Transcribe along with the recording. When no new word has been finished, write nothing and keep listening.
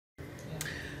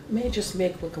May I just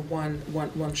make like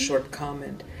one short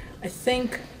comment? I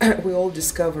think we all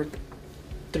discovered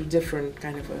through different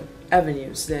kind of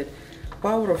avenues that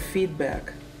power of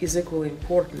feedback is equally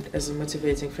important as a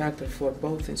motivating factor for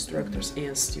both instructors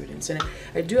and students. And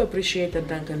I do appreciate that,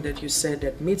 Duncan, that you said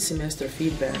that mid-semester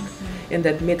feedback and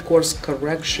that mid-course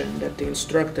correction that the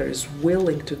instructor is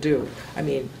willing to do. I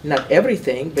mean, not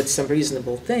everything, but some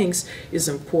reasonable things is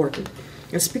important.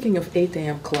 And speaking of 8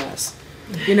 a.m. class,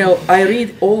 you know, I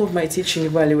read all of my teaching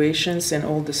evaluations and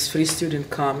all these free student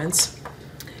comments,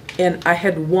 and I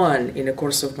had one in the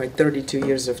course of my 32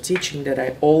 years of teaching that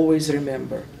I always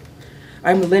remember.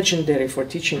 I'm legendary for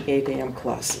teaching 8 a.m.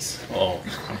 classes. Oh.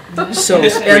 So,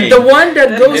 and the one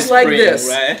that goes like this,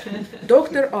 right?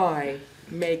 Dr. I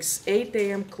makes 8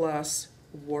 a.m. class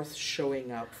worth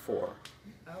showing up for.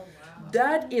 Oh, wow.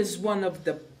 That is one of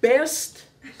the best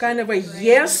kind of a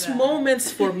yes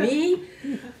moments for me.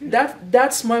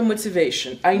 That's my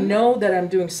motivation. I know that I'm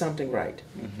doing something right.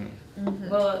 Mm-hmm. Mm-hmm.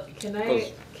 Well, can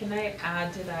I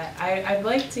add to that? I'd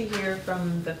like to hear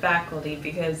from the faculty,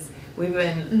 because we've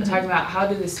been talking about how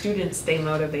do the students stay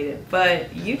motivated,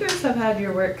 but you guys have had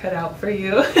your work cut out for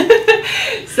you.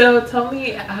 So tell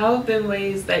me, how have been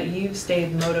ways that you've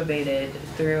stayed motivated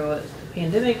through the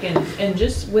pandemic and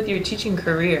just with your teaching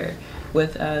career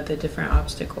with the different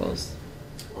obstacles?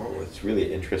 Oh, it's really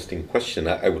an interesting question.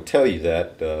 I will tell you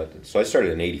that, so I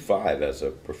started in '85 as a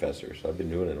professor, so I've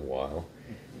been doing it a while.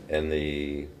 And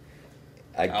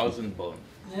I was in both.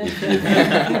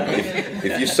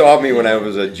 If you saw me when I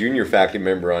was a junior faculty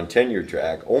member on tenure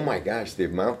track, oh my gosh, the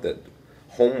amount that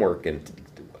homework, and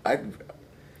I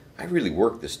really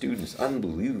worked the students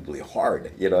unbelievably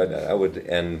hard. You know,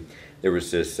 and there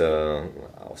was this,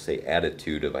 I'll say,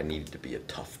 attitude of I needed to be a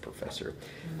tough professor.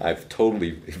 I've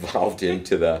totally evolved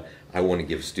into I want to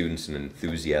give students an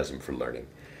enthusiasm for learning.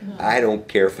 I don't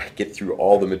care if I get through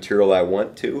all the material I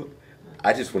want to.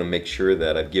 I just want to make sure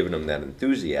that I've given them that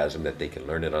enthusiasm that they can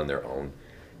learn it on their own.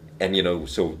 And you know,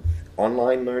 so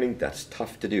online learning, that's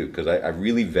tough to do, because I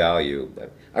really value,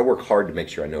 I work hard to make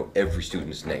sure I know every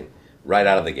student's name right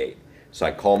out of the gate. So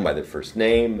I call them by their first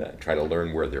name, try to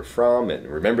learn where they're from and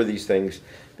remember these things,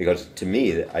 because to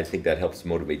me, I think that helps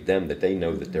motivate them, that they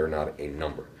know that they're not a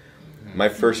number. My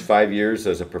first 5 years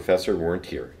as a professor weren't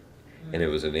here. And it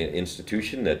was an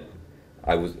institution that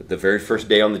I was, the very first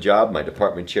day on the job, my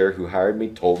department chair who hired me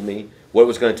told me what it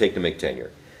was going to take to make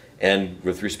tenure. And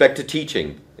with respect to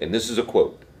teaching, and this is a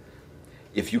quote,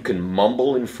 if you can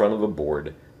mumble in front of a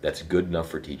board, that's good enough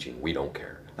for teaching. We don't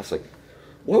care. I was like,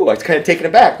 whoa, I was kind of taken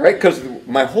aback, right? Because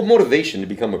my whole motivation to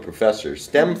become a professor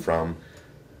stemmed from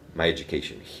my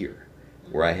education here,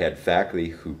 where I had faculty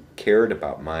who cared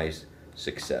about my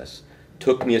success,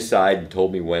 took me aside and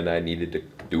told me when I needed to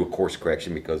do a course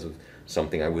correction because of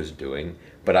something I was doing,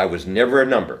 but I was never a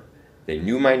number. They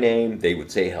knew my name. They would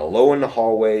say hello in the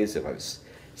hallways. If I was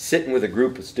sitting with a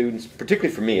group of students,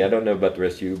 particularly for me, I don't know about the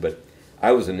rest of you, but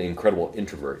I was an incredible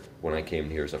introvert when I came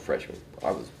here as a freshman.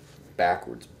 I was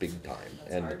backwards big time.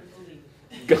 And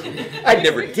I'd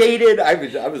never dated. I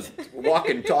was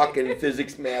walking, talking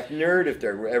physics, math nerd if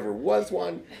there ever was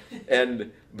one.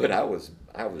 But I was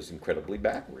incredibly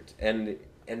backwards.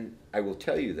 And I will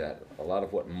tell you that a lot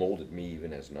of what molded me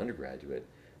even as an undergraduate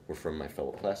were from my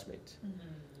fellow classmates. Mm-hmm.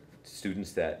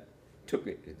 Students that took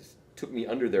me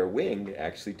under their wing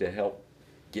actually to help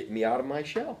get me out of my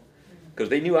shell. Because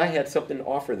they knew I had something to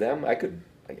offer them. I would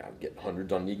get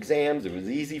hundreds on the exams. It was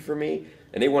easy for me.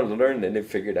 And they wanted to learn, and then they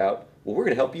figured out, well, we're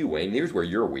going to help you, Wayne. Here's where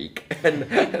you're weak. And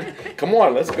come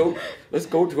on, let's go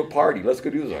to a party. Let's go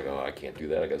do this. Like, oh, I can't do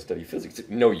that. I got to study physics.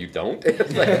 No, you don't.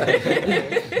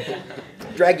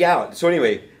 Drag you out. So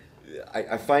anyway,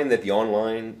 I find that the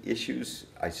online issues,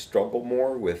 I struggle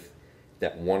more with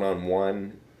that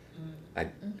one-on-one.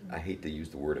 I hate to use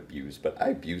the word abuse, but I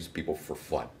abuse people for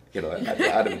fun. You know,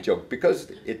 out of a joke,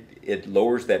 because it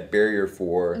lowers that barrier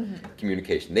for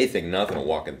communication. They think nothing of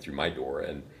walking through my door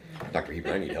and, Dr.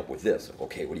 Huebner, I need help with this.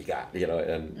 Okay, what do you got? You know,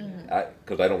 and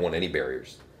because I don't want any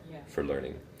barriers for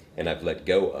learning, and I've let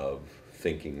go of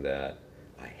thinking that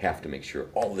I have to make sure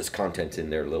all this content's in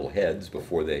their little heads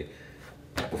before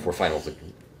finals,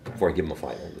 before I give them a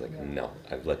final. Like, no,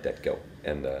 I've let that go,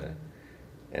 and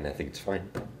I think it's fine.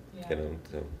 Yeah. You know,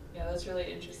 so. Yeah, that's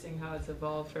really interesting how it's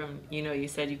evolved from, you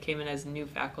said you came in as new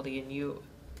faculty and you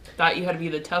thought you had to be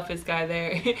the toughest guy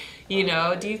there.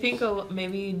 Do you think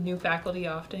maybe new faculty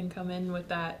often come in with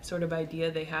that sort of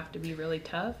idea they have to be really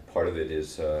tough? Part of it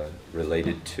is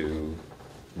related to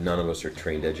none of us are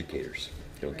trained educators.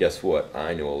 Guess what?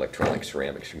 I know electronic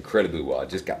ceramics incredibly well. I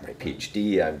just got my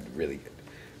Ph.D.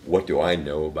 What do I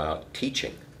know about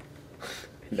teaching?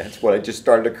 That's what I just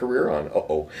started a career on.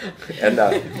 Uh-oh.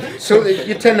 And so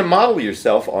you tend to model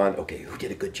yourself on, okay, who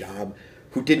did a good job?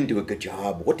 Who didn't do a good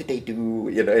job? What did they do?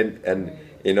 You know, and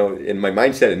you know, and my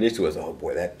mindset initially was, oh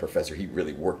boy, that professor, he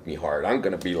really worked me hard. I'm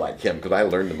going to be like him because I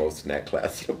learned the most in that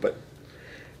class. You know, but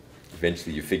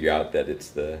eventually you figure out that it's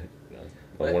the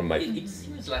one of my... It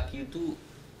seems like you do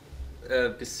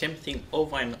the same thing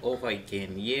over and over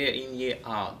again, year in, year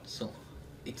out. So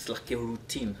it's like a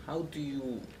routine. How do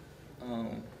you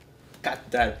cut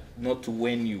that not to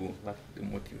wane you, like the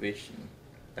motivation?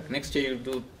 Like next year you'll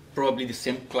do probably the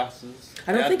same classes.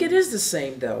 I don't think it is the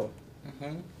same though.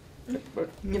 But,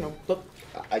 you know, look,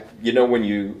 you know, when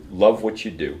you love what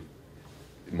you do,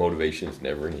 motivation is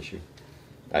never an issue.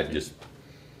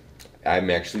 I'm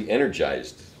actually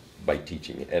energized by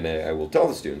teaching, and I will tell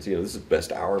the students, you know, this is the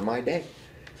best hour of my day.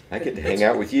 I get to hang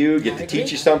out with you, get to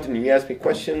teach you something, you ask me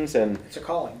questions, and it's a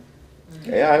calling.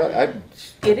 Yeah,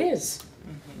 It is.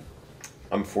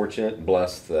 I'm fortunate and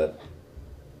blessed that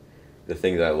the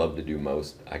thing that I love to do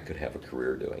most, I could have a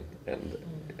career doing,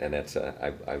 and that's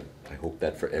I hope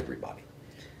that for everybody.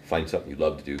 Find something you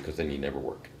love to do, because then you never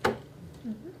work.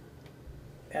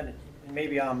 And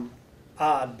maybe I'm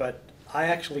odd, but I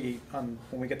actually, when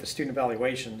we get the student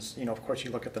evaluations, you know, of course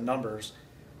you look at the numbers,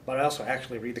 but I also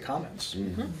actually read the comments.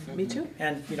 Me too.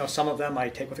 And, you know, some of them I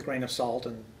take with a grain of salt,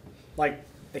 and like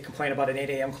they complain about an 8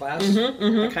 a.m. class,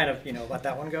 I kind of, you know, let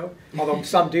that one go. Although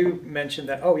some do mention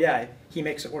that, oh yeah, he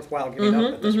makes it worthwhile getting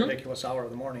up at this ridiculous hour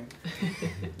of the morning.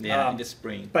 Yeah, in the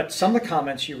spring. But some of the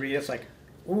comments you read, it's like,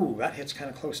 ooh, that hits kind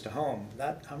of close to home.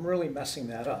 That I'm really messing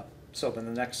that up. So then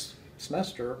the next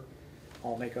semester,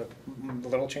 I'll make a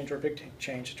little change or a big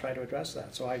change to try to address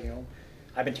that. So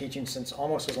I've been teaching since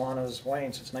almost as long as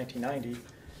Wayne, since 1990.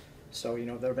 So, you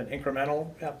know, there have been incremental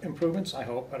improvements, I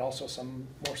hope, but also some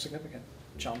more significant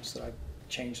jumps that I've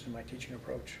changed in my teaching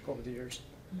approach over the years.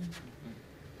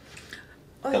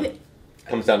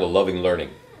 Comes down to loving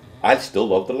learning. I still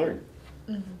love to learn.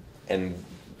 And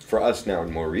for us now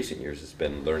in more recent years, it's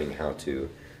been learning how to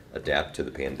adapt to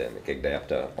the pandemic, adapt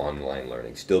to online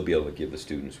learning, still be able to give the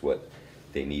students what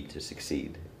they need to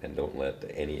succeed, and don't let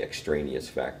any extraneous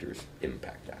factors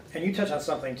impact that. And you touched on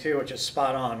something too, which is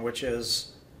spot on, which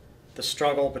is the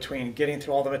struggle between getting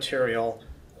through all the material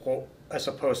as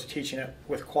opposed to teaching it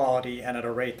with quality and at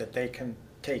a rate that they can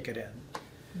take it in.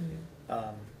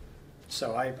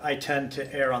 So I tend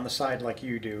to err on the side like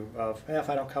you do of, if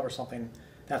I don't cover something,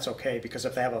 that's okay, because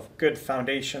if they have a good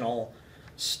foundational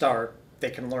start, they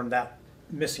can learn that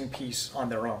missing piece on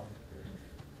their own.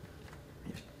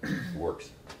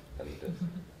 Works. And it does.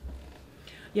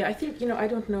 Yeah, I think, you know, I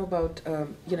don't know about,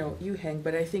 you know, you, Hank,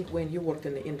 but I think when you worked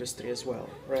in the industry as well,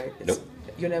 right? Nope.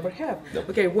 You never have? Nope.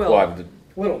 Okay, well,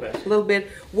 A little bit. a little bit.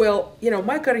 Well, you know,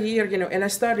 my career, you know, and I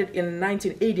started in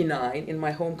 1989 in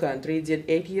my home country, did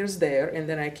 8 years there, and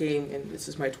then I came, and this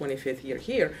is my 25th year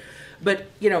here. But,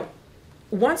 you know,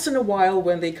 once in a while,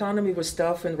 when the economy was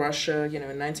tough in Russia, you know,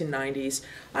 in 1990s,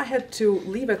 I had to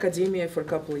leave academia for a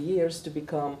couple of years to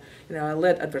become, you know, I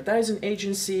led advertising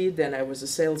agency, then I was a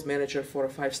sales manager for a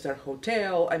 5-star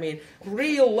hotel. I mean,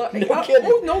 real kidding.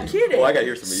 Oh, no kidding. Well, I got to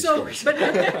hear some of these stories.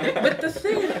 But the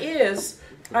thing is,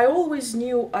 I always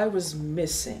knew I was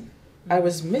missing. I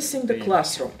was missing the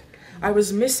classroom. I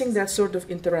was missing that sort of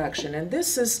interaction. And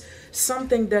this is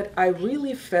something that I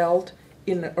really felt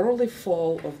in the early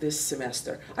fall of this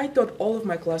semester. I taught all of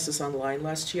my classes online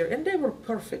last year, and they were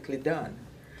perfectly done.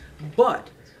 But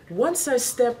once I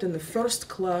stepped in the first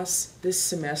class this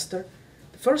semester,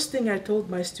 the first thing I told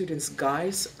my students,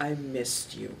 guys, I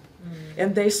missed you.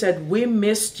 And they said, we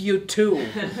missed you too.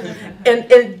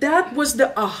 and that was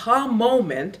the aha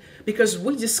moment, because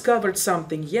we discovered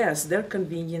something. Yes, their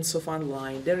convenience of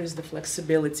online, there is the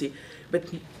flexibility, but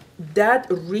that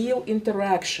real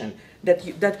interaction,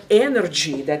 that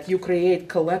energy that you create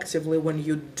collectively when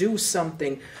you do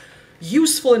something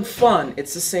useful and fun at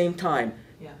the same time,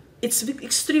 it's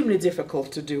extremely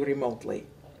difficult to do remotely.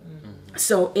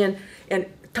 So, and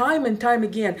time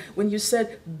again, when you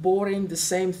said boring, the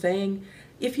same thing,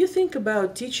 if you think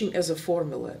about teaching as a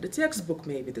formula, the textbook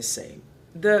may be the same.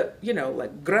 The, you know,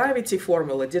 like gravity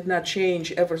formula did not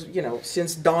change ever, you know,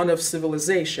 since dawn of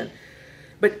civilization.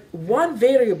 But one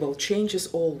variable changes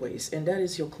always, and that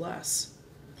is your class.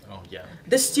 Oh, yeah.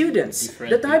 The students,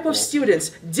 Different the type people. of students,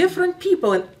 different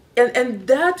people, and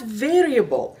that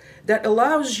variable that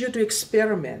allows you to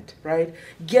experiment, right?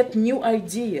 Get new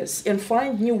ideas and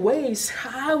find new ways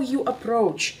how you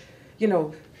approach, you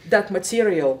know, that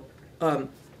material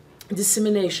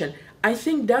dissemination. I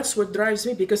think that's what drives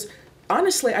me, because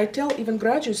honestly, I tell even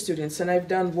graduate students, and I've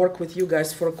done work with you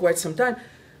guys for quite some time,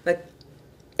 like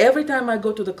every time I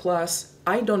go to the class,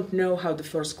 I don't know how the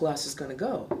first class is going to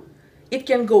go. It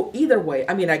can go either way.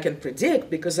 I mean, I can predict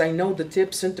because I know the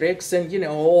tips and tricks and,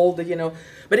 all the,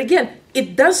 but again,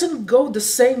 it doesn't go the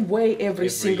same way every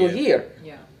single year.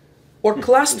 Yeah. Or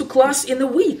class to class in a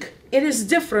week. It is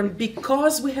different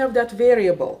because we have that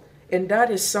variable. And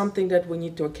that is something that we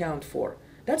need to account for.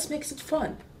 That makes it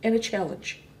fun and a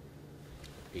challenge.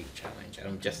 Big challenge.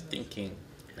 I'm just thinking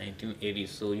 1980,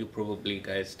 so you probably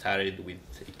guys started with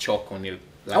a chalk on your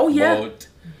blackboard.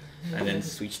 And then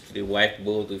switched to the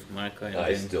whiteboard with marker and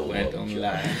I then still went love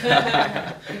online.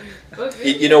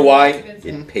 You know why?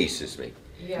 It paces me.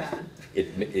 Yeah.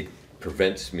 It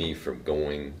prevents me from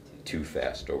going too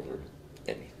fast over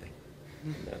anything.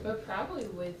 No. But probably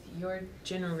with your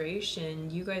generation,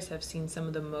 you guys have seen some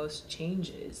of the most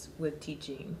changes with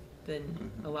teaching than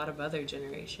a lot of other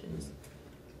generations.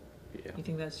 Yeah. You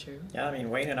think that's true? Yeah, I mean,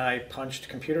 Wayne and I punched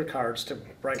computer cards to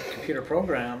write computer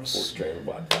programs.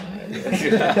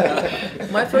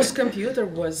 My first computer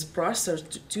was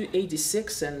processor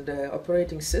 286 and the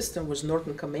operating system was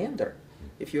Norton Commander.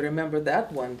 If you remember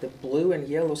that one, the blue and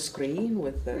yellow screen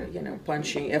with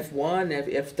punching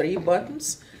F1, F3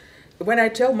 buttons. When I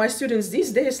tell my students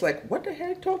these days, like, what the hell are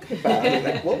you talking about?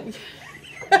 Like, what?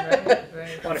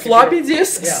 Right. Floppy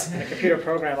disks. Yeah, in a computer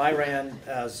program I ran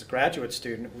as a graduate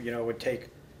student, would take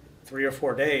 3 or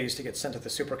 4 days to get sent to the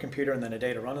supercomputer and then a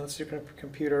day to run on the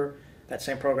supercomputer. That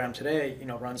same program today,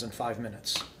 runs in 5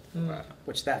 minutes,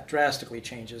 which that drastically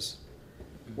changes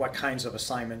what kinds of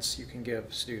assignments you can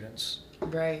give students.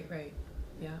 Right.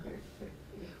 Yeah.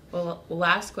 Well,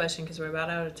 last question, because we're about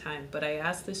out of time, but I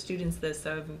asked the students this,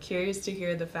 so I'm curious to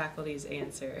hear the faculty's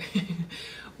answer.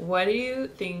 What do you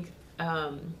think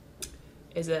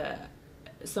is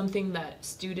something that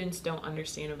students don't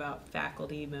understand about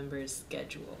faculty members'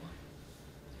 schedule?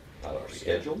 Our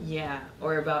schedule? Yeah,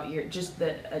 or about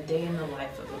a day in the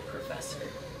life of a professor.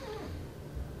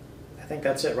 I think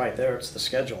that's it right there. It's the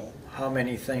schedule. How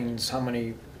many things, how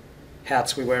many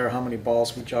hats we wear, how many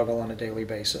balls we juggle on a daily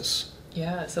basis.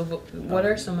 Yeah, so what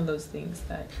are some of those things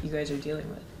that you guys are dealing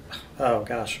with? Oh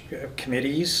gosh,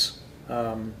 committees,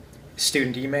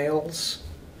 student emails,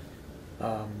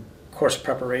 course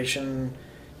preparation,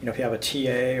 if you have a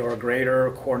TA or a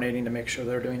grader, coordinating to make sure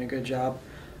they're doing a good job.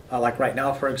 Like right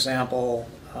now, for example,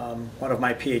 one of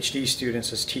my Ph.D.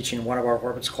 students is teaching one of our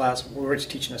orbits class. We're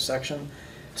teaching a section,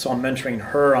 so I'm mentoring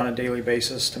her on a daily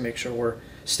basis to make sure we're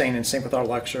staying in sync with our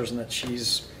lectures and that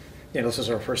she's, this is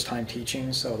her first time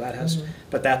teaching, so that has,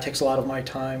 but that takes a lot of my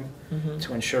time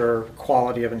to ensure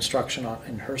quality of instruction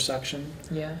in her section.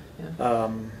 Yeah.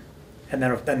 And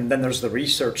then there's the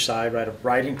research side, right, of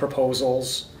writing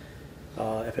proposals.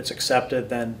 If it's accepted,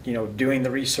 then doing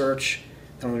the research.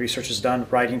 Then when the research is done,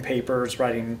 writing papers,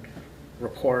 writing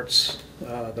reports.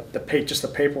 Just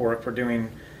the paperwork for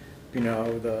doing,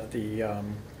 the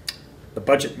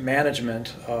budget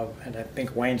management of, and I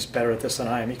think Wayne's better at this than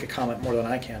I am. He could comment more than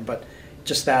I can, but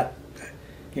just that,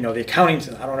 the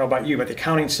accounting. I don't know about you, but the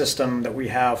accounting system that we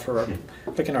have for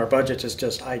picking our budgets is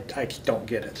just I don't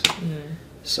get it.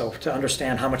 So to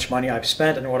understand how much money I've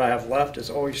spent and what I have left is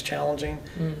always challenging.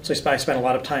 So I spend a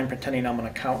lot of time pretending I'm an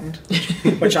accountant,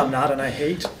 which I'm not and I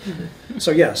hate. So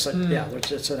yes,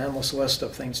 it's an endless list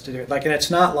of things to do. And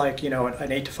it's not like,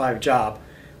 an 8 to 5 job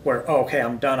where, okay,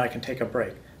 I'm done, I can take a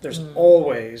break. There's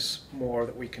always more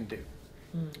that we can do.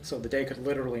 So the day could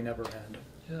literally never end.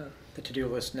 Yeah. The to-do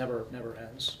list never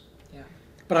ends. Yeah.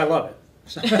 But I love it.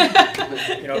 So,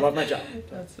 I love my job.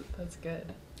 That's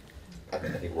good. I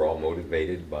think we're all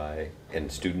motivated by, and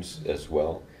students as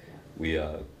well, we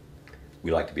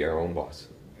like to be our own boss.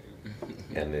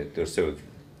 And so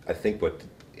I think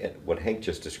what Hank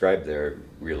just described there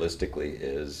realistically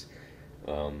is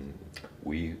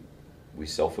we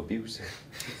self-abuse.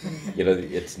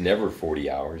 It's never 40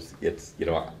 hours. It's,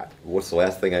 what's the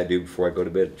last thing I do before I go to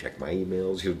bed? Check my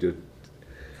emails. You'll do.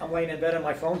 I'm laying in bed and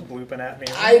my phone's blooping at me.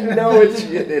 I know it's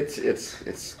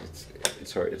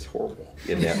horrible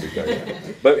in that regard.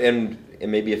 But and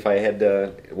maybe if I had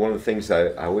one of the things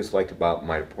I always liked about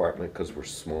my department, because we're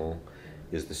small,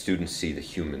 is the students see the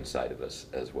human side of us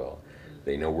as well.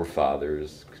 They know we're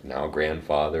fathers, now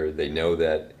grandfather. They know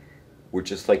that we're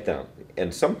just like them.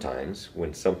 And sometimes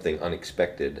when something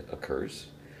unexpected occurs,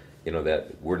 that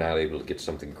we're not able to get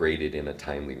something graded in a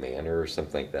timely manner or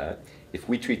something like that, if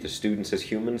we treat the students as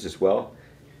humans as well,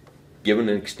 given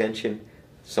an extension,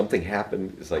 something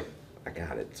happened, it's like, I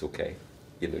got it, it's okay.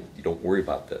 You don't worry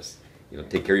about this.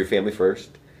 Take care of your family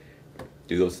first,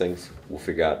 do those things, we'll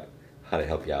figure out how to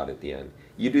help you out at the end.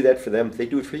 You do that for them, they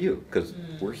do it for you, because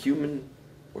we're human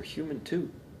too,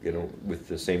 with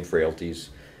the same frailties,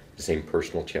 the same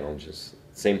personal challenges,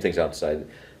 same things outside.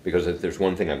 Because if there's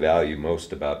one thing I value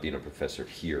most about being a professor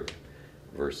here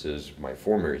versus my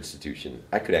former institution,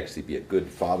 I could actually be a good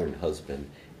father and husband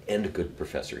and a good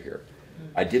professor here.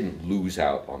 I didn't lose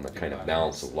out on the kind of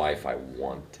balance of life I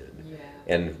wanted. Yeah.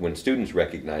 And when students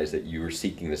recognize that you're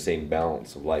seeking the same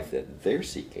balance of life that they're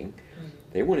seeking,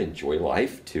 they want to enjoy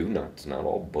life too. It's not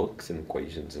all books and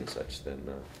equations and such. Then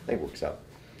I think it works out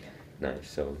nice.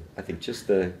 So I think just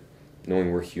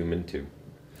knowing we're human too.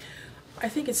 I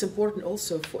think it's important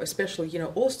also for, especially, you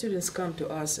know, all students come to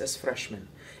us as freshmen.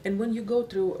 And when you go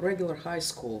through regular high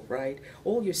school, right,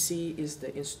 all you see is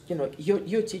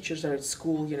your teachers are at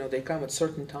school, you know, they come at a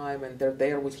certain time and they're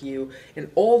there with you,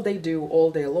 and all they do all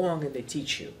day long and they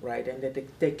teach you, right, and they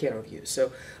take care of you.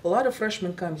 So a lot of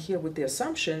freshmen come here with the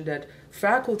assumption that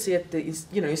faculty at the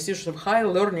institution of higher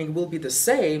learning will be the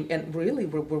same, and really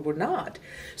we're not.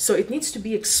 So it needs to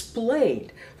be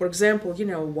explained. For example, you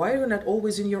know, why are you not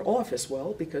always in your office?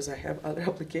 Well, because I have other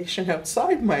application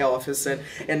outside my office,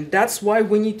 and that's why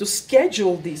we need to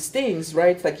schedule these things,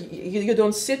 right? Like you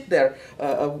don't sit there,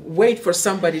 wait for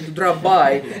somebody to drop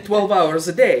by 12 hours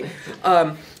a day.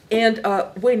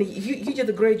 When you did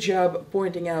a great job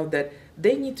pointing out that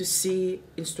they need to see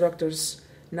instructors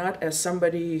not as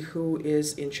somebody who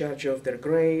is in charge of their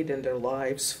grade and their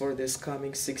lives for this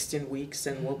coming 16 weeks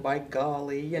and, well, by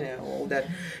golly, you know, all that,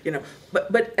 you know,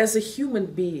 but as a human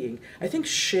being. I think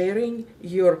sharing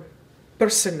your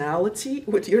personality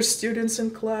with your students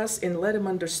in class and let them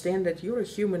understand that you're a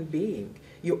human being.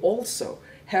 You also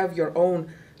have your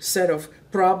own set of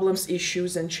problems,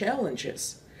 issues, and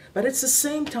challenges. But at the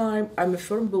same time, I'm a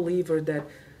firm believer that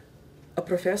a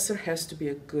professor has to be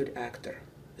a good actor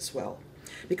as well.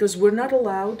 Because we're not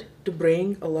allowed to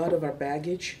bring a lot of our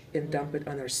baggage and dump it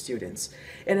on our students.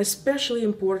 And especially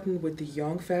important with the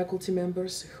young faculty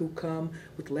members who come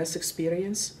with less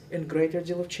experience and greater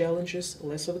deal of challenges,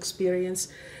 less of experience.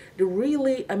 To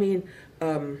really, I mean,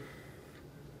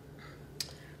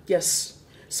 yes,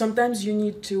 sometimes you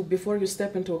need to, before you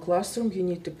step into a classroom, you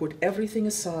need to put everything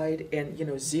aside and, you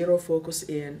know, zero focus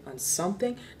in on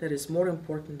something that is more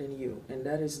important than you, and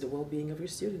that is the well-being of your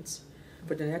students.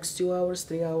 For the next 2 hours,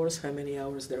 3 hours, how many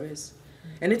hours there is.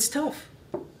 And it's tough.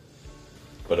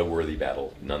 But a worthy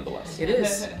battle nonetheless. It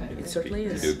is. It certainly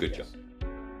is. You do a good job.